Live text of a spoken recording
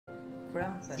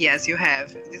Yes, you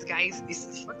have. This guy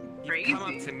is fucking crazy. You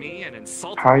come up to me and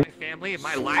insult my family and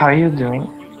my life. How are you doing? You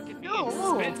look at me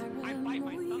and spit. I bite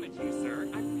my thumb at you, sir.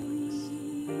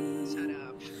 Shut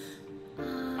up.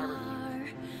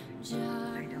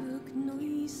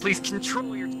 Please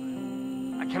control your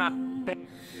tongue. I cannot bear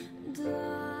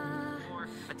or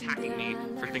attacking me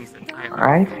for things that I have.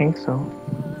 I think so.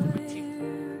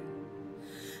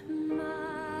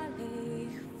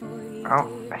 Oh,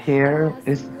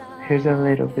 here's a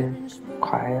little bit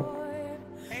quiet.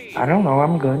 I don't know,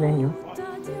 I'm good, and you?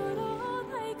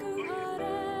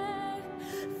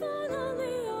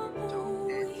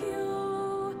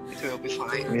 It will be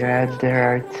fine. Yeah,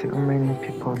 there are too many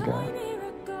people there.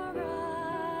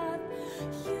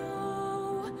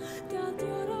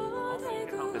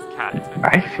 This cat.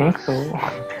 I think so.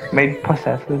 Maybe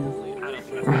possessed.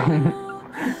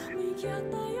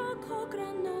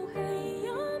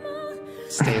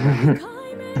 Stay there.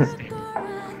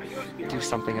 Do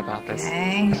something about this.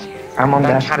 I'm on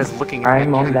That that. cat is looking at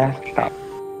I'm me. on that stop.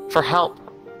 For help.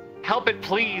 Help it,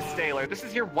 please, Sailor. This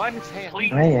is your one chance.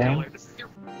 Please, I am. Sailor. This is your...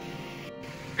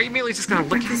 Are you merely just gonna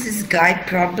look at This is guy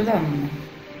problem.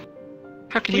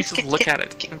 How can you just look at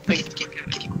it and think,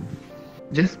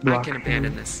 Just I block can him.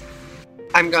 abandon this?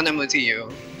 I'm gonna move to you.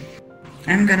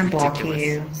 I'm gonna block Ridiculous.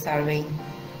 you. Sorry.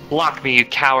 Block me, you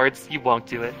cowards. You won't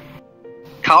do it.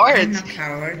 I'm Coward? not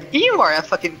coward. You are a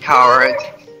fucking coward.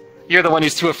 You're the one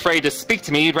who's too afraid to speak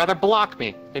to me. You'd rather block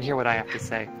me than hear what I have to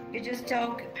say. You just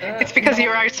talk. It's because you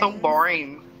are so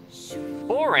boring.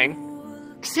 Boring?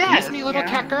 Yes. Excuse me, little Yeah.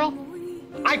 cat girl?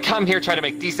 I come here trying to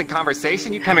make decent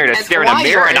conversation. You come here to And stare in a why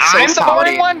mirror you and are so I'm the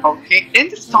boring shouty? one? Okay,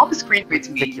 then stop screaming with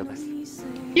me. Ridiculous.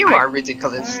 You are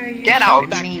ridiculous. Why are you Get so out.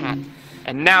 That mean? cat.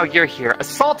 And now you're here,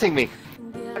 assaulting me.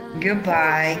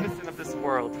 Goodbye. Citizen of this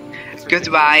world. It's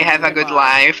Goodbye, have a good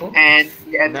life, and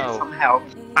get No. some help.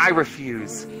 I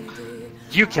refuse.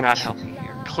 You cannot help me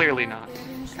here. Clearly not.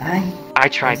 I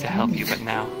tried to help you, but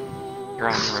now you're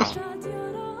on your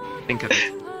own. Think of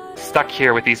it. Stuck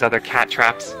here with these other cat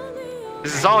traps.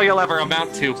 This is all you'll ever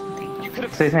amount to. You could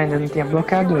have Vocês ainda não tinham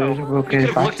bloqueado, eu já bloqueei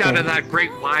looked out bastante. into that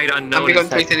great wide unknown Amigo, and não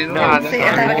tô said, entendendo no, nada.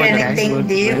 Eu tava querendo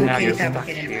entender o Now que you're ele tava stuck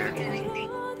querendo here. entender.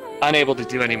 unable to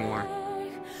do anymore.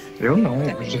 Eu não,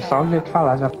 só de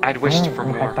falar já. I'd wished for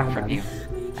more retardado. from you,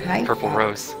 Hi. Purple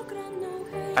Rose.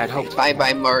 I'd hoped. Bye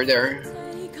bye, murder.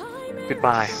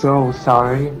 Goodbye. So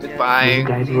sorry. Goodbye. You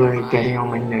guys were getting on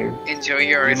my nerves. Enjoy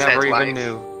your You sad never even life.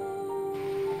 knew.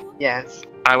 Yes.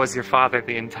 I was your father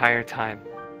the entire time.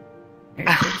 You're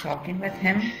still talking with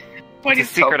him? What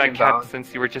It's is a secret I talking kept about?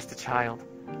 since you were just a child.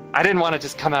 I didn't want to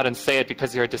just come out and say it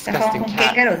because you're a Tá falando disgusting com quem,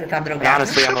 cat. garota? Tá And drogada?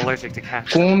 honestly, I'm allergic to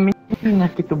cats. Com menina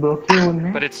que tu bloqueou,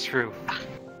 né? But it's true.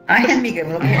 Ai, amiga,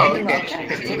 bloqueei Okay.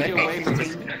 logo. Take you away from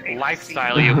this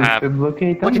lifestyle you have. Eu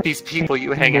bloqueei Look também. at these people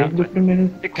you hang out Desde o with. primeiro.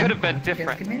 It could have been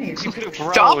different. Just You could have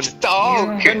grown. Stop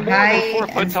stalk! You're more than Hi, 4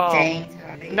 foot and tall. staying.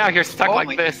 Now you're stuck Oh like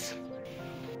my- this.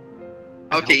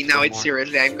 Okay, now it's more.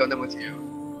 seriously, I'm gonna move you.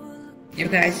 You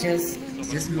guys just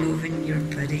moving your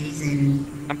buddies and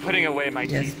I'm putting away my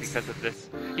Yes. teeth because of this.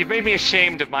 You've made me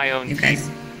ashamed of my own you teeth. guys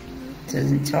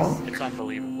doesn't talk. It's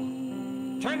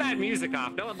unbelievable. Turn that music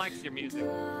off. No one likes your music.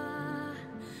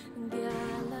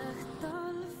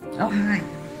 Oh hi.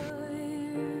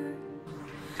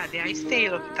 Cadê a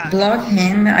Stella que tá? Block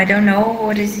him. I don't know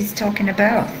what is he talking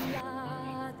about.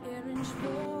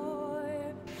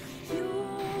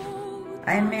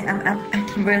 I mean,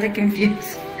 I'm really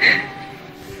confused.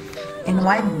 And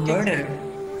why murder?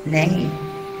 Name.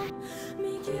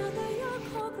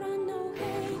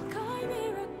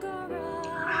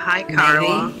 Hi,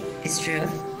 Carla. Maybe it's true.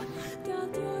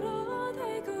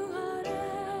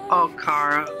 Oh,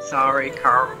 Carla. Sorry,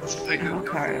 Carla. Oh,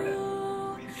 Carla.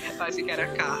 Eu achei que era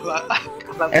Carla.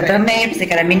 Carla Eu também, pensei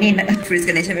que era menina, por isso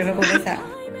que eu nem chamei pra conversar.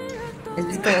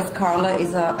 It's because Carla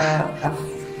is a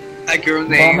A girl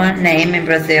name. woman name in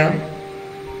Brazil.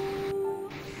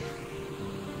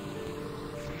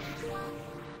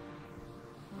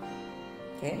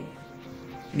 Okay.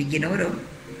 Me ignorou.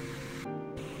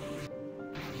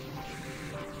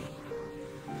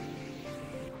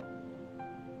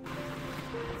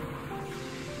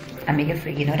 Amiga,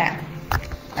 fui ignorada.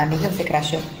 Amiga, você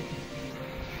crachou.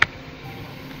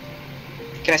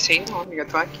 Crescei não, amiga, eu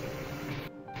tô aqui.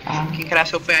 Ah, Quem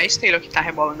cresceu foi a Stella que tá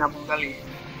rebolando na bunda ali.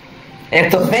 eu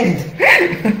tô vendo.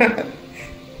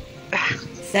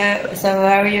 So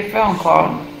where are you from,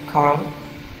 Carl? Carl?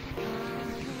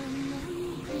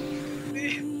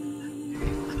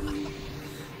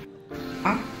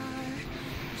 Huh?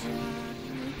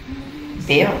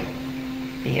 Bill?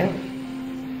 Bill?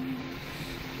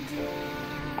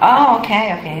 Oh,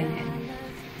 okay.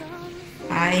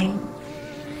 I'm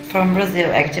from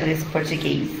Brazil, actually it's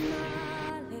Portuguese.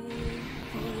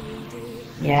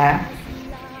 Yeah.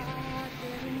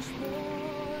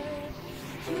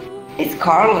 It's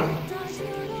Carla.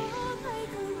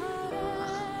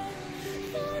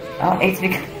 Oh, it's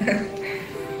because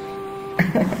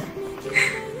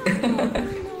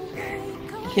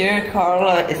here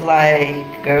Carla is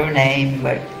like girl name,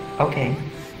 but okay.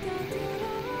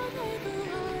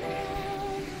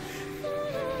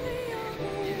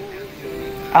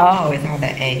 Oh, it's not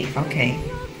the A. Okay.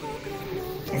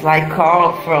 It's like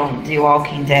Carl from The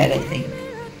Walking Dead, I think.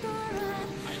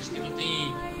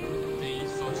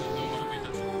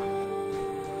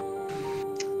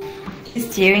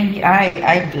 He's steering.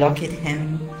 I blocked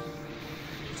him.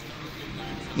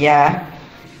 Yeah.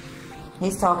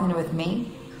 He's talking with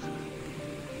me.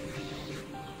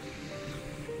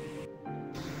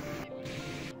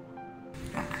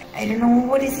 I don't know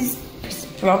what is his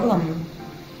problem.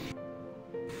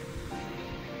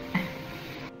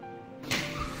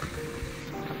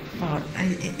 But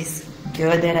it's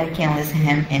good that I can listen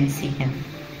him and see him.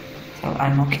 So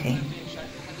I'm okay.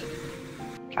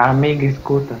 Amiga,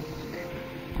 escuta.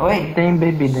 Oi? Tem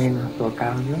bebida aí na sua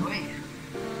casa?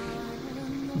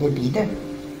 Bebida?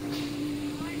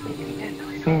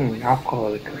 Sim,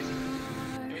 alcoólica.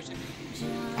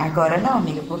 Agora não,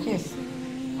 amiga, por quê?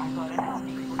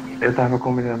 Eu tava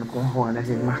combinando com o Juan a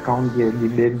gente marcar um dia de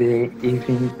beber e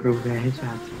vir pro VRJ,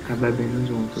 ficar bebendo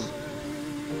junto.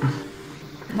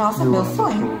 Nossa, meu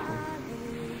sonho.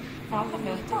 Nossa,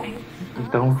 meu sonho.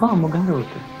 Então vamos, garota.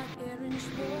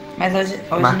 Mas hoje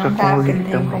Marca não tá, com porque ele não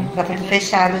tem também. como. Tá tudo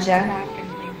fechado já.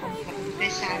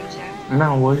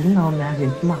 Não, hoje não, né? A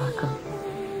gente marca.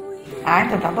 Ah,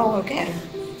 então tá bom, eu quero.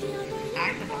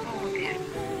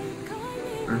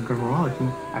 Então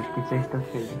ótimo. Acho que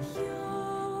sexta-feira.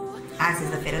 Ah,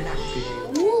 sexta-feira dá.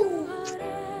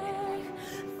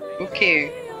 O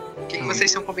quê? O que vocês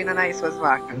estão combinando aí, suas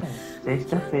vacas?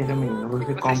 Sexta-feira, menino.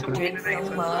 Você compra.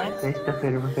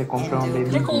 Sexta-feira você compra uma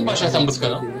bebida. Tem como baixar essa música,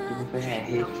 não? Que você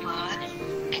erre.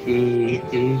 E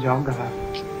jogar.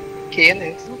 Que,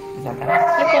 né?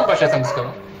 Exatamente. Tem como baixar essa música,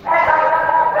 não?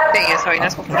 Tem, é só ir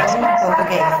nas configurações.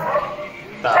 Português.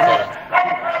 Tá, bora.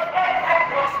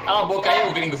 Cala a boca aí,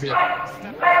 ô gringo, filha. Ah,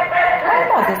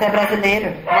 não, você é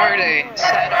brasileiro. Morley,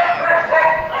 shut up.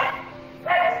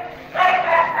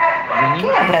 Quem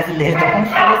é brasileiro? Tô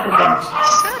confuso, gente.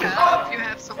 Shut up. You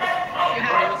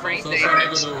have a brain Sou seu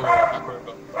amigo damage. da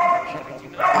Corpa.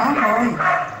 Ah,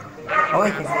 oi. Oi,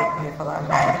 quer dizer, eu ia falar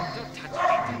nada.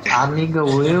 Amiga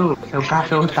Will, seu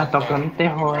cachorro tá tocando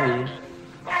terror aí.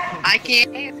 Ai, quem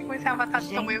é esse com esse avatar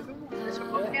de tamanho?